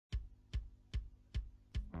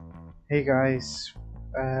Hey guys,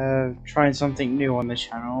 trying something new on the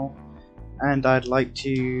channel, and I'd like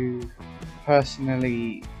to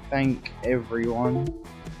personally thank everyone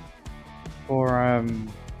for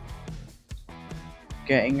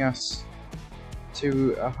getting us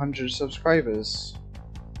to 100 subscribers.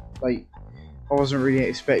 Like, I wasn't really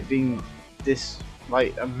expecting this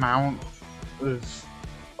amount of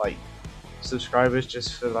subscribers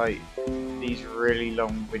just for these really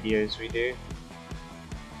long videos we do.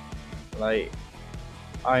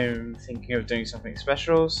 I'm thinking of doing something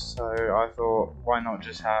special, so I thought, why not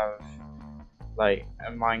just have a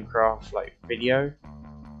Minecraft video,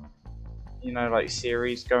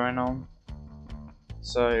 series going on.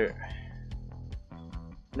 So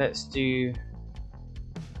let's do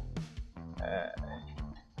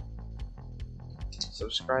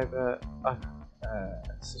subscriber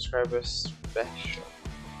special.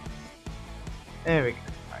 There we go.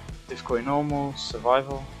 Right. Difficulty normal,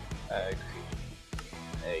 survival.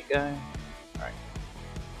 There you go. Right.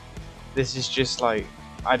 This is just I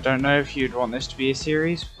don't know if you'd want this to be a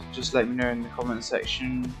series. Just let me know in the comment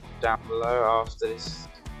section down below after this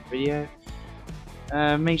video.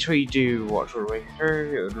 Make sure you do watch all the way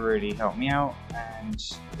through. It would really help me out. And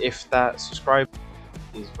if that subscribe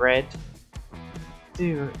is red,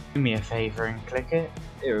 do me a favor and click it.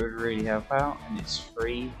 It would really help out, and it's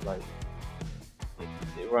free.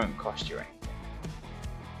 It won't cost you anything.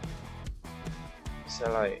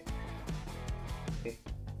 So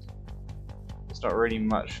it's not really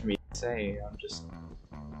much for me to say. I'm just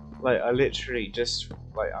I literally just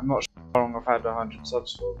I'm not sure how long I've had 100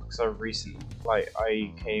 subs for, because I recently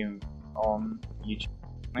I came on YouTube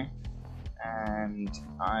and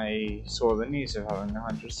I saw the news of having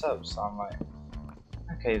 100 subs. So I'm like,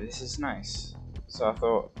 okay, this is nice. So I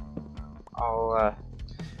thought I'll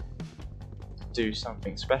do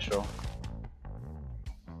something special.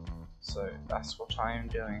 So that's what I am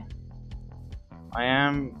doing. I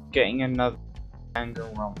am getting another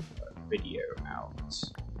Danganronpa video out.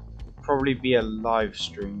 Probably be a live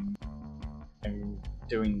stream. I'm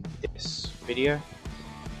doing this video.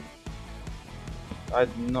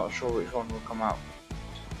 I'm not sure which one will come out.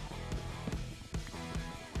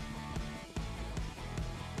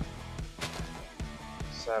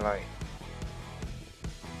 So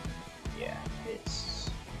yeah, it's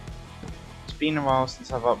been a while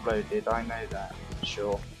since I've uploaded, I know that for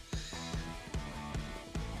sure.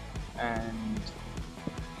 And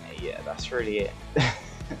yeah, that's really it.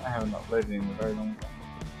 I haven't uploaded in a very long time.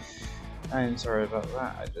 I'm sorry about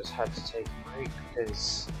that. I just had to take a break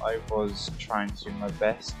because I was trying to do my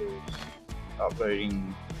best with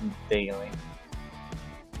uploading daily,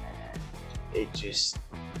 and it just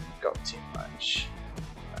got too much.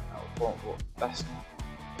 What? That's not.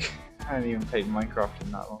 I haven't even played Minecraft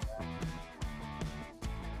in that long now.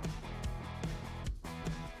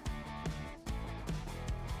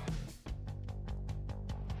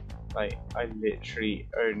 I literally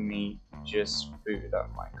only just booted up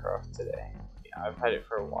Minecraft today. Yeah, I've had it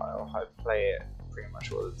for a while. I play it pretty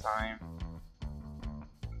much all the time.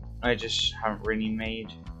 I just haven't really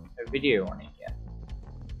made a video on it yet.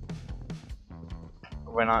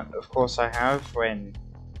 Of course I have, when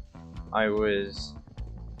I was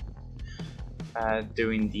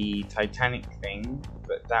doing the Titanic thing,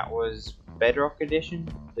 but that was Bedrock Edition.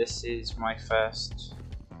 This is my first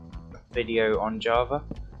video on Java.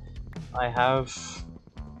 I have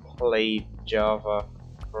played Java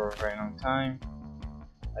for a very long time.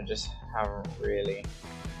 I just haven't really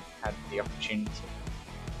had the opportunity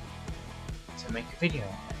to make a video on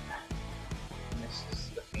it. And this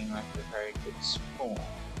is looking like a very good spawn.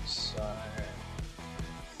 So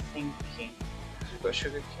thinking, we've got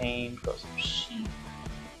sugar cane, got some sheep.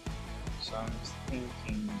 So I'm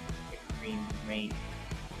thinking if we make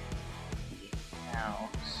the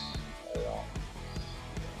house along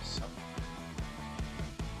some,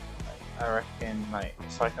 I reckon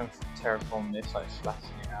if I can terraform this, flatten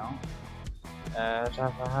it out, to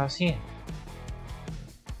have a house here.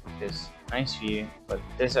 There's nice view, but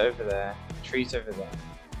desert over there, trees over there,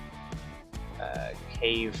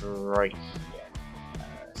 cave right here,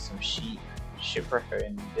 some sheep, shipwreck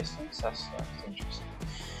in the distance. That's interesting.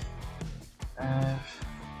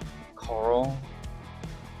 Coral.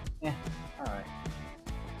 Yeah, alright.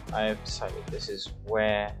 I have decided this is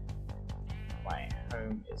where my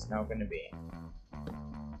home is now going to be.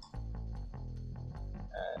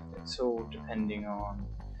 It's all depending on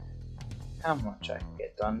how much I can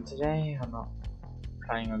get done today. I'm not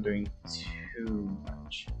planning on doing too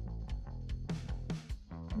much.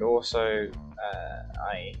 And also,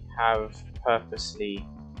 I have purposely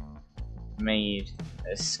made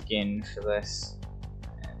a skin for this.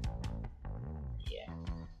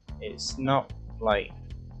 it's not like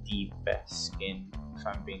the best skin, if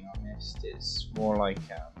I'm being honest. It's more like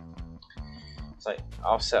it's like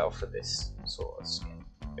I'll settle for this sort of skin,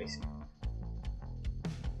 basically.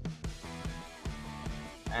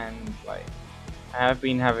 And like, I have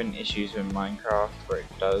been having issues with Minecraft where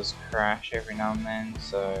it does crash every now and then,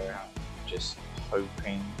 so I'm just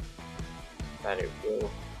hoping that it will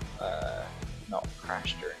not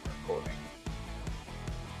crash during recording.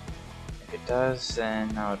 If it does,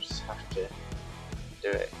 then I'll just have to do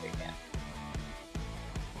it again.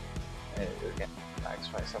 Again,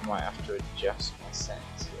 Xbox, I might have to adjust my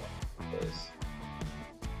settings here, because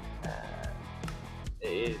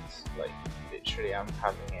it is like literally I'm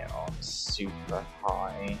having it on super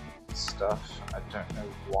high stuff. I don't know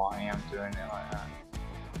why I'm doing it like that.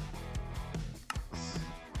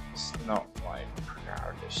 It's not my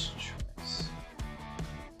proudest choice.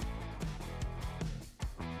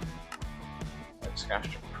 I'm just gonna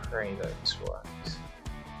have to pray that this works.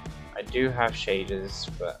 I do have shaders,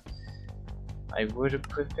 but I would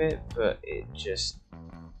equip it, but it just,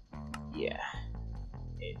 yeah,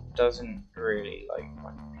 it doesn't really like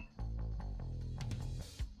my computer.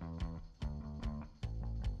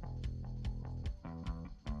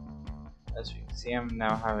 As you can see, I'm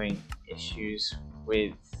now having issues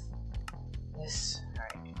with this.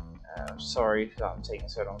 Sorry that I'm taking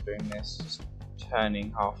so long doing this, just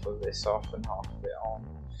turning half of this off and half of it on,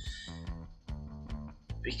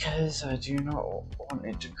 because I do not want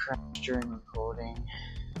it to crash during recording.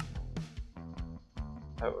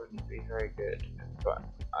 That wouldn't be very good, but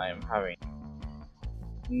I am having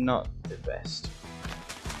not the best.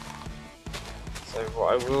 So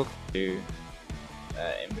what I will do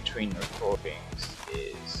in between recordings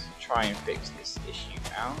is try and fix this issue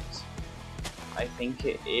out. I think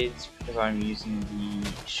it is because I'm using the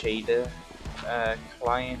shader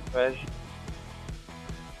client version,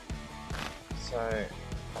 so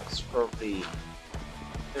that's probably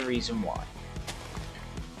the reason why.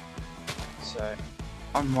 So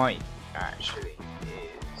I might actually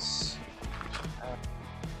is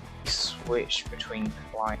switch between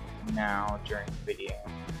client now during the video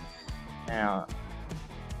now,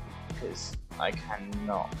 because I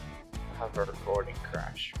cannot have a recording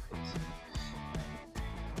crash.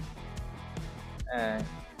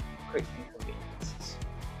 Quick inconveniences.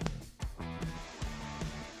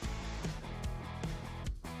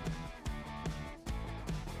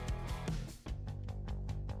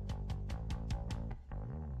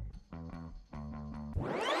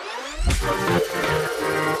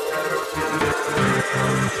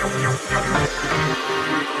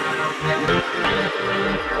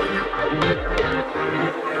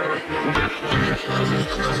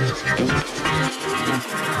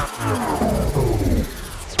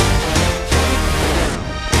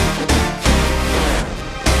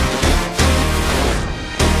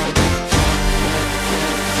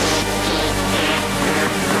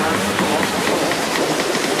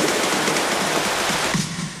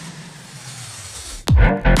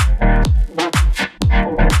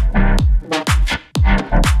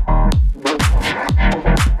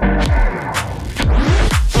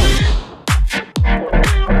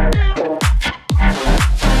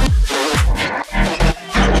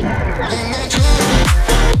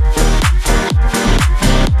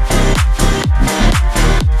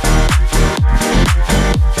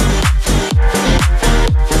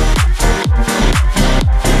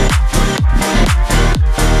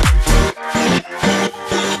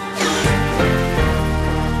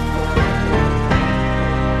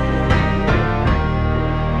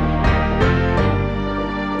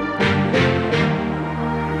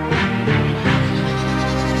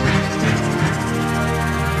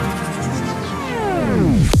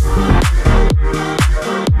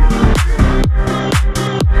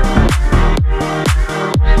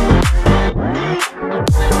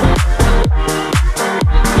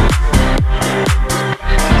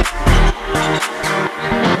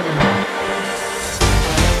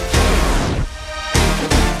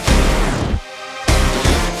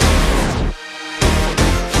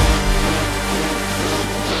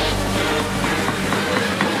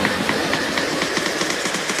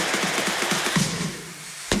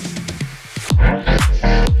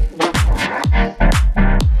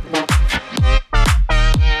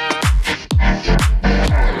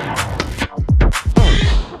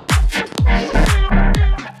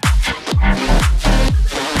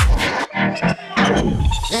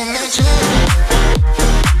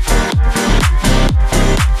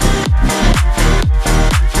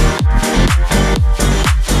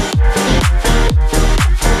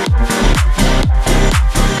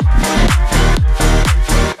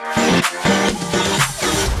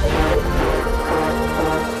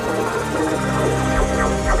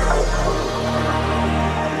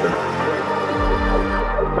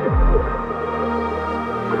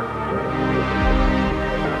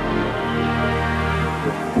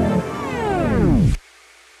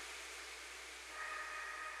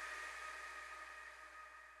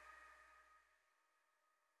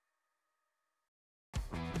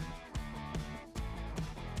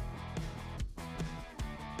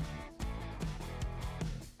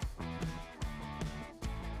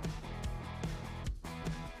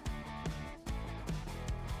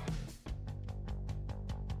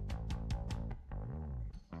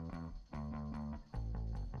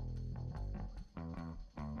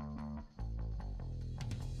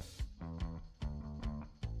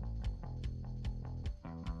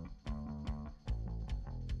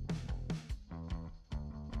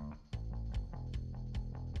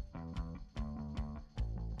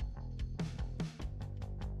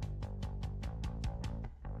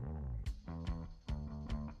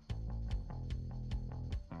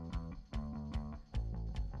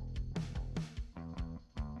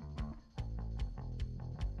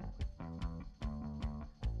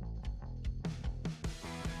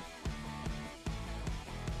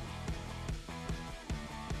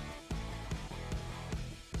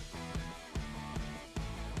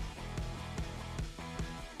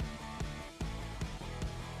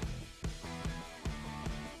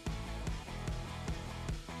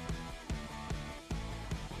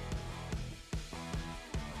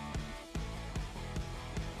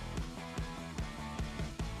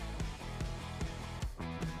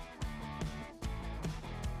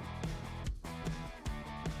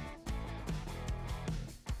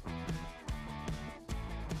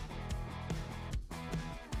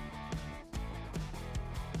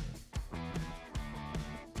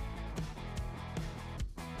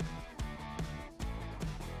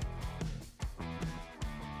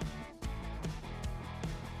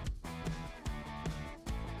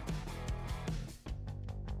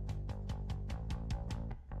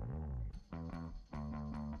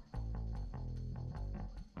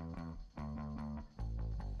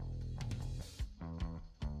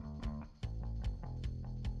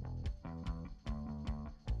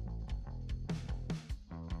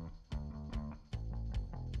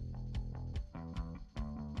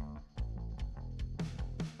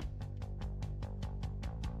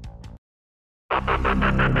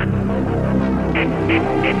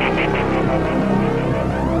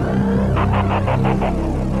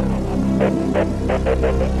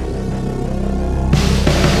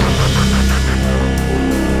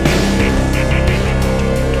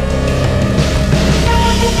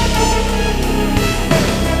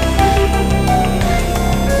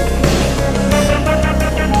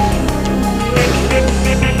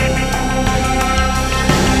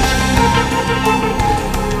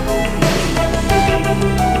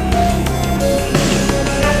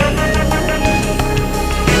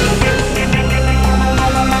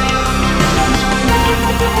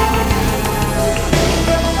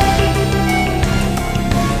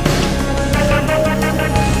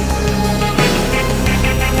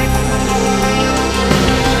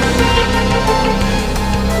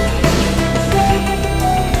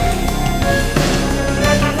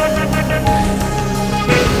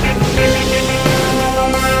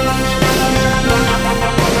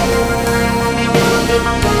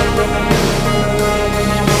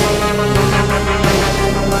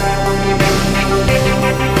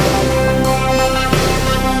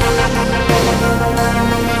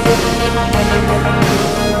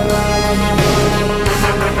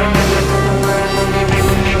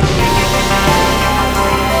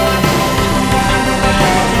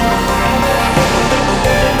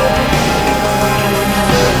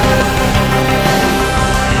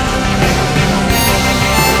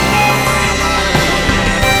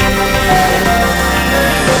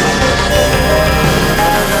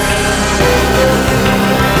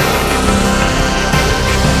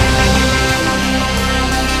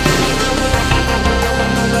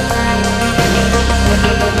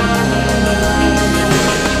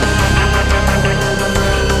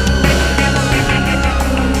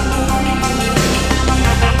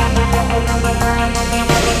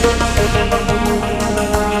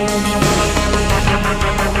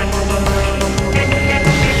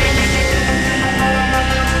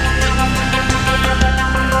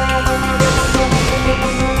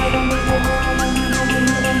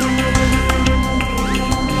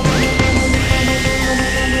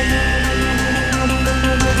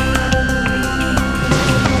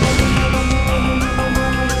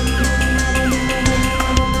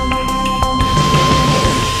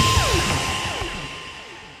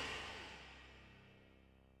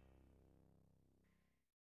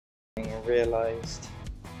 Realized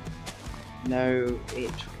no,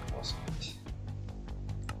 it wasn't.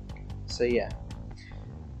 So yeah,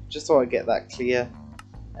 just thought I'd get that clear.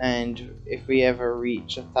 And if we ever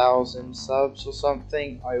reach 1,000 subs or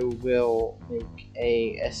something, I will make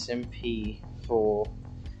a SMP for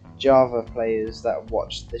Java players that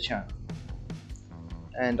watch the channel.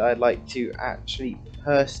 And I'd like to actually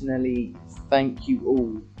personally thank you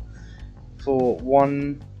all for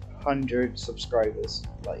 100 subscribers.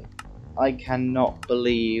 Like, I cannot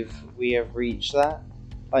believe we have reached that.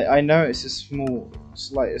 I know it's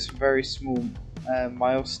a very small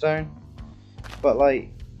milestone, but like,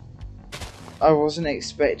 I wasn't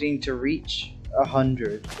expecting to reach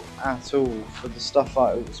 100 at all for the stuff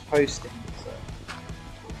I was posting. So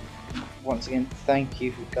once again, thank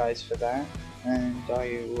you guys for that, and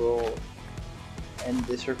I will end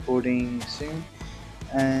this recording soon,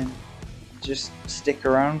 and just stick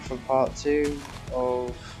around for part 2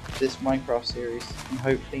 of this Minecraft series, and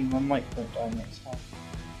hopefully my mic won't die next time.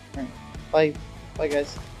 Right. Bye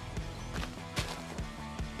guys.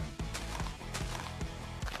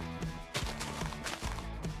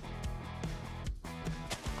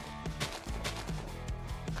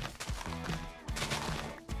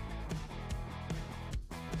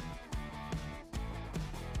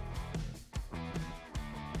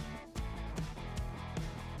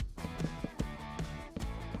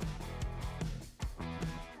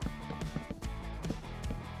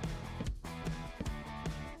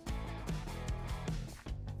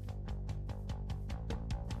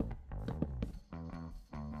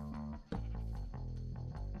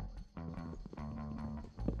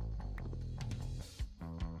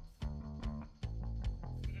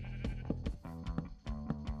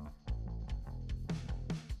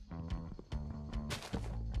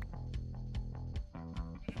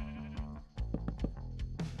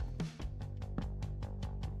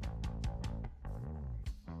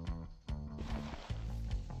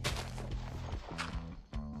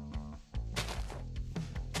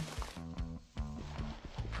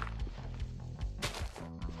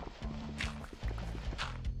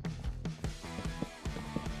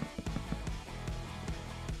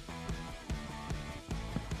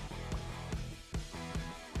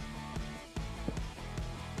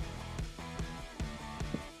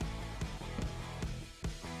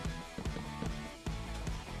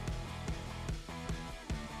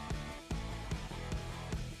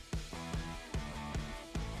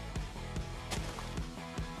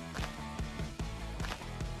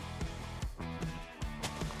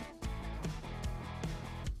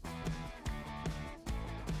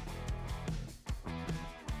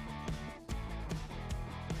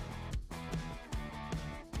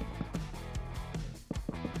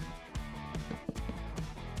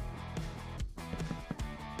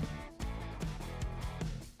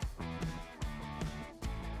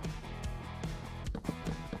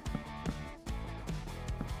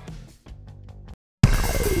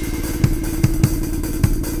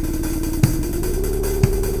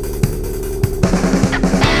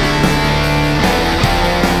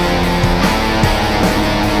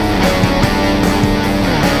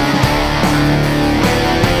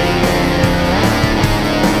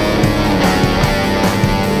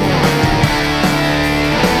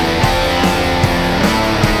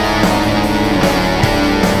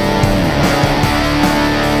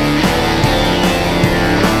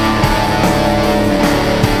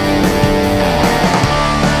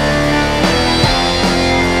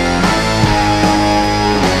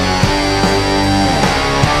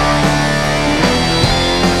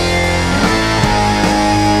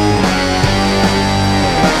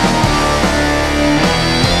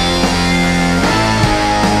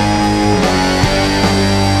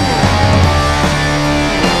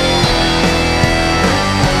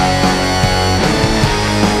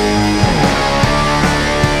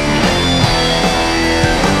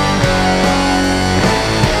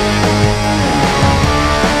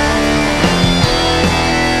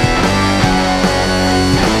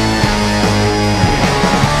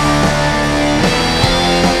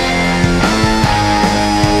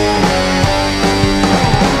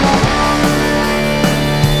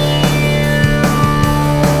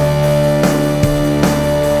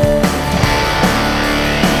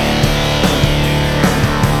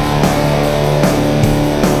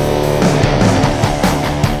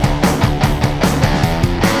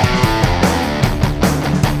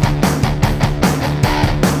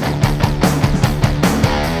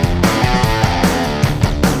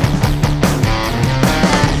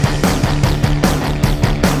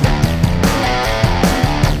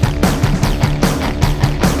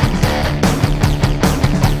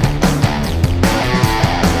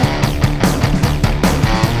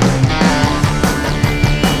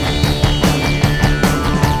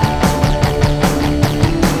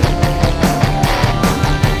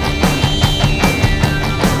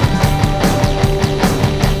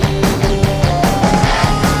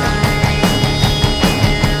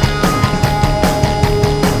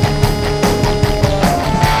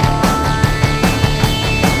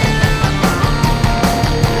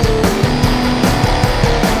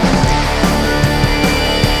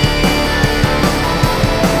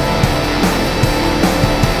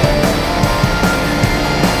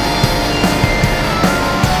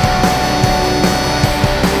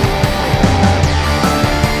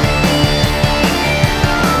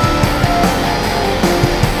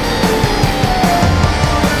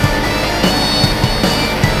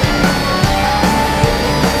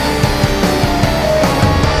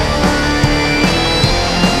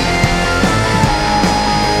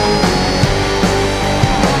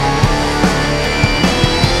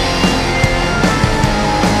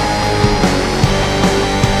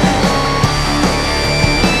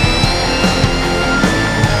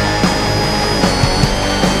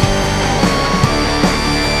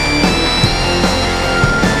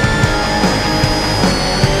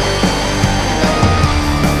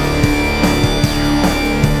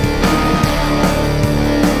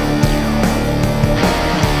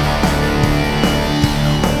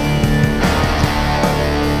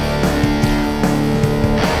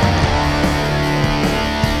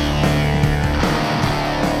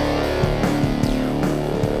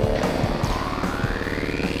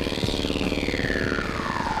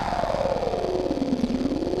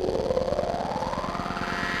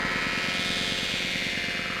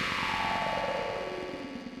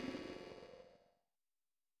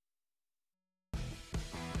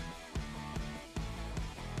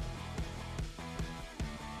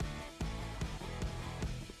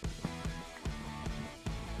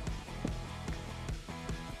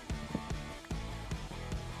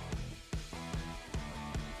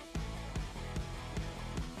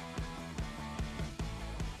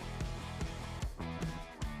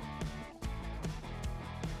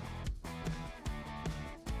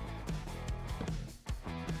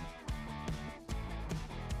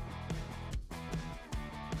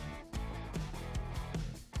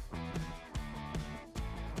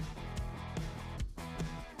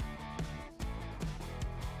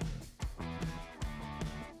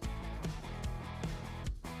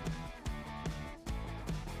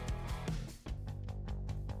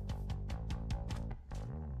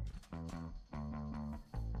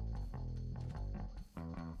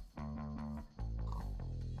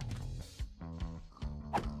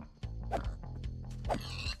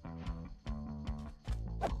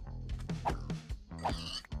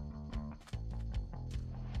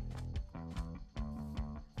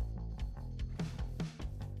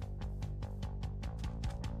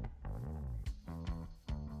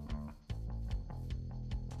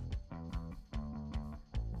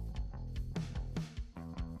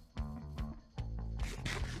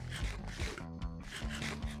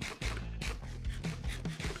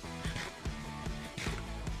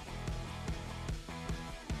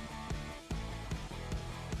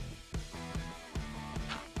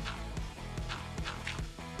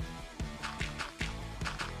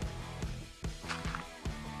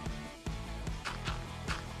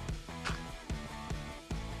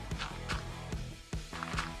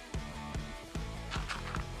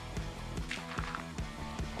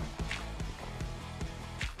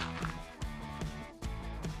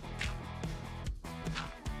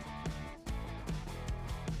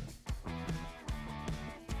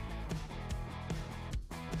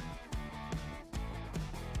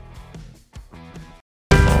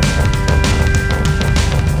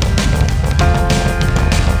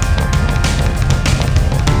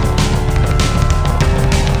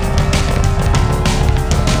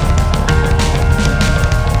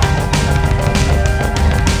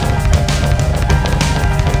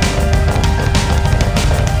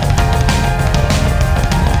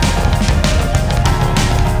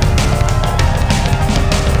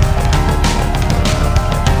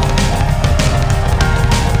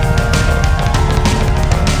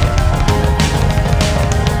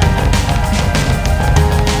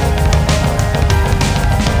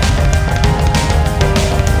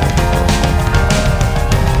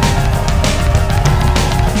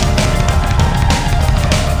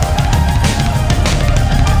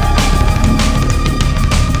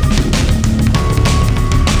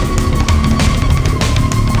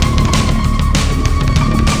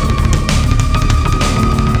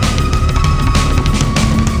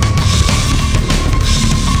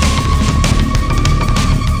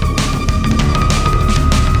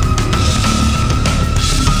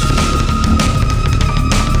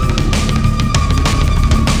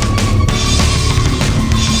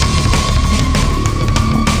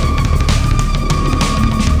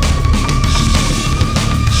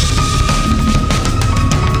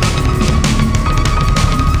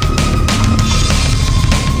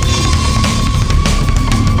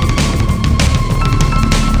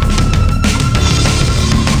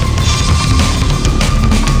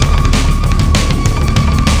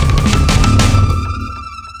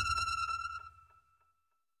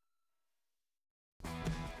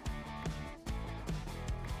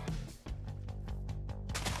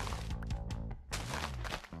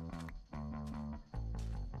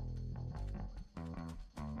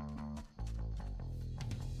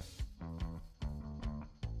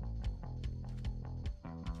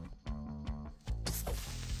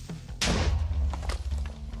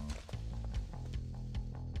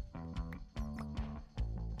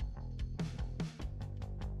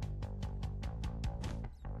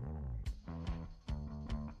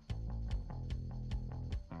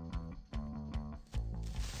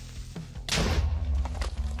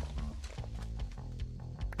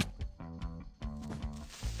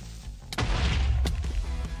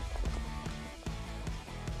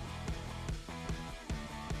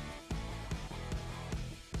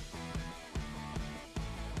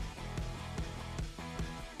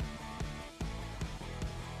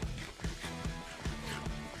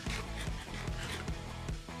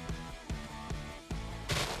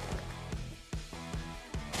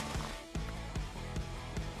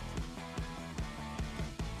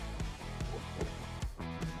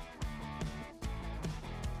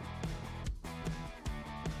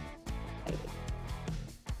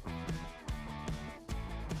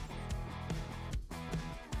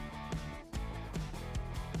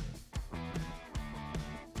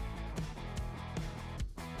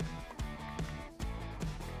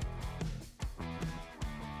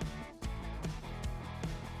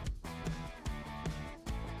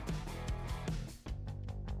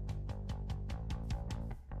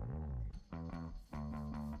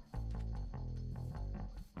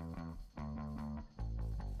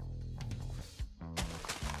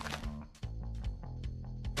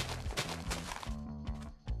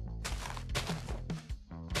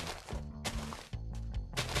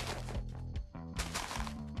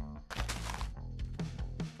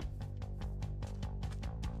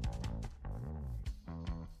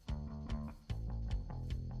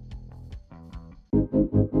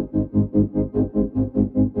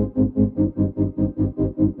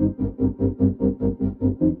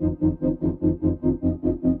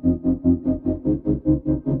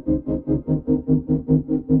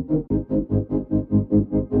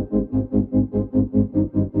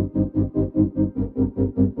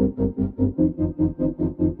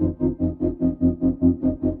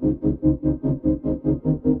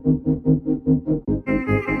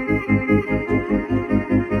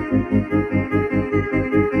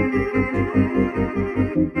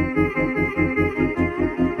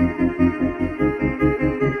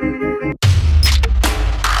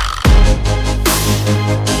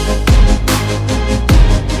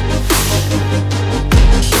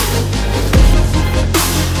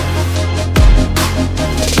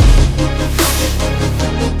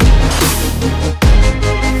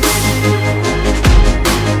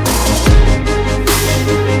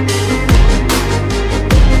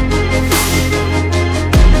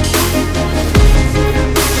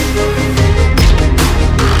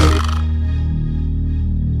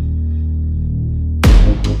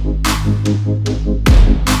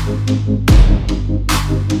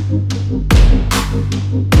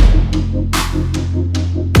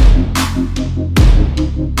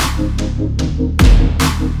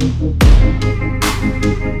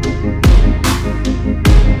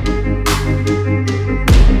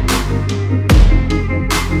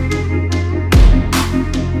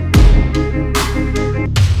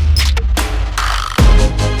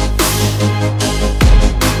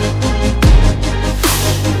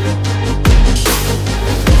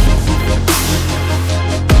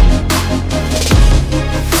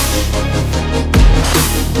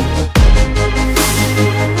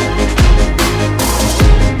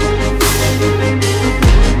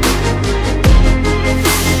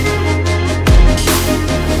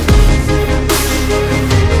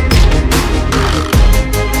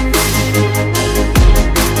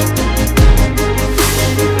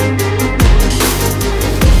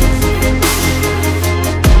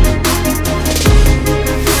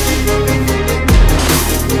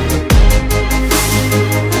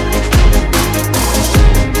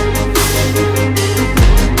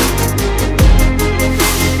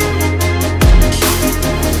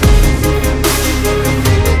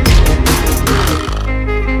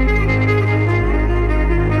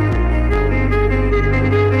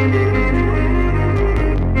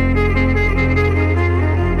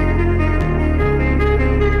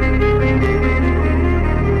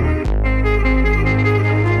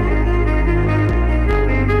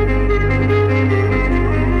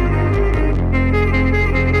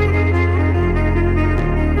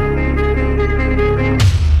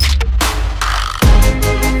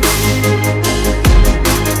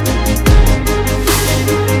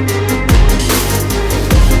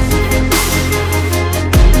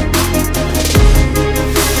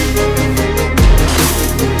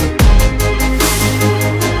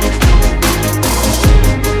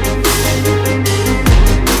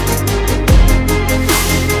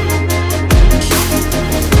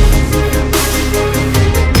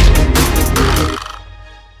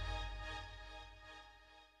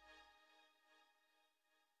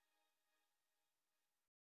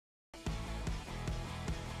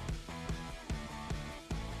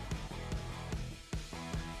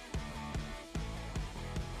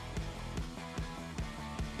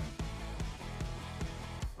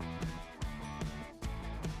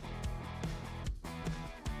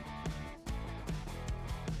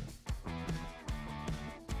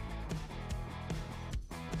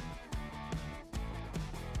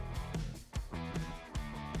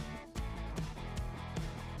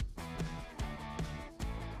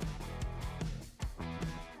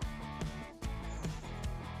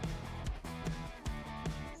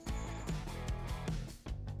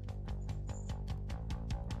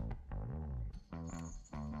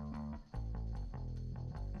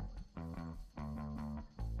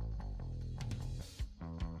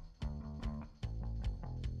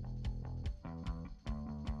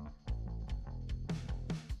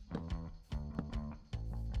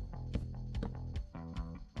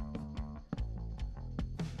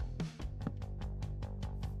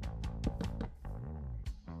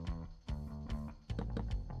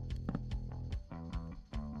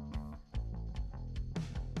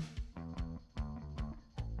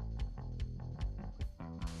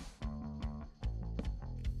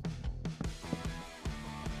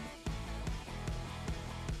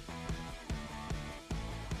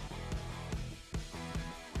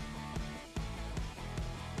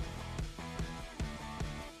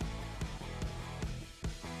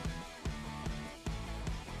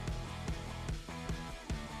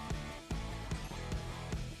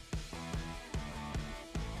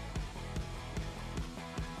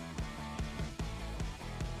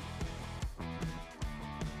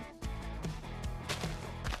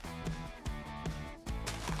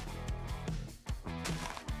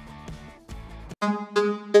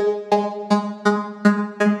 Bye.